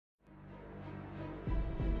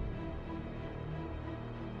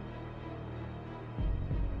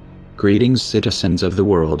Greetings, citizens of the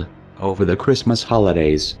world. Over the Christmas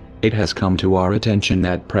holidays, it has come to our attention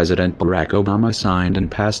that President Barack Obama signed and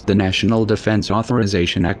passed the National Defense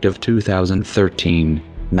Authorization Act of 2013.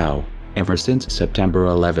 Now, ever since September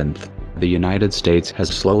 11th, the United States has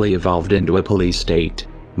slowly evolved into a police state.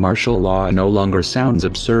 Martial law no longer sounds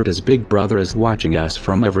absurd as Big Brother is watching us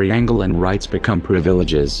from every angle and rights become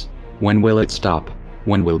privileges. When will it stop?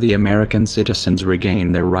 When will the American citizens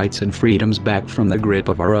regain their rights and freedoms back from the grip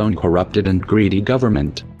of our own corrupted and greedy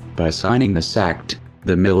government? By signing this act,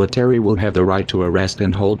 the military will have the right to arrest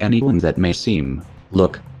and hold anyone that may seem,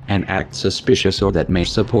 look, and act suspicious or that may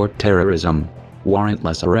support terrorism.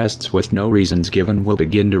 Warrantless arrests with no reasons given will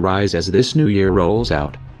begin to rise as this new year rolls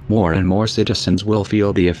out. More and more citizens will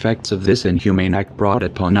feel the effects of this inhumane act brought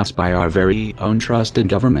upon us by our very own trusted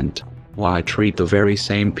government. Why treat the very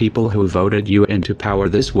same people who voted you into power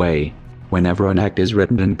this way? Whenever an act is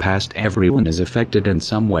written and passed, everyone is affected in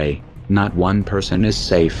some way. Not one person is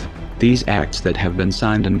safe. These acts that have been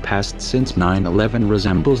signed and passed since 9/11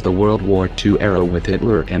 resembles the World War II era with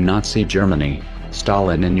Hitler and Nazi Germany,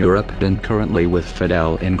 Stalin in Europe, and currently with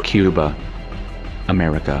Fidel in Cuba.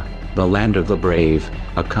 America, the land of the brave,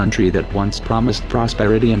 a country that once promised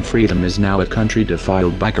prosperity and freedom, is now a country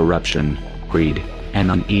defiled by corruption, greed, and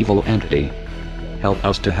an evil entity. Help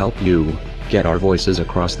us to help you. Get our voices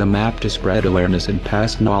across the map to spread awareness and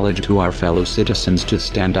pass knowledge to our fellow citizens to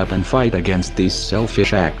stand up and fight against these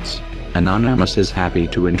selfish acts. Anonymous is happy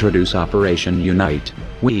to introduce Operation Unite.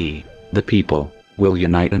 We, the people, will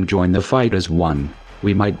unite and join the fight as one.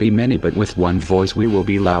 We might be many, but with one voice we will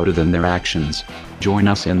be louder than their actions. Join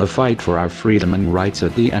us in the fight for our freedom and rights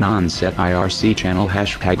at the Onset IRC channel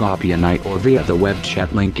 #OpUnite or via the web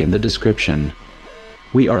chat link in the description.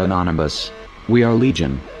 We are anonymous. We are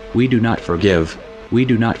legion. We do not forgive. We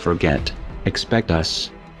do not forget. Expect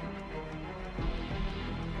us.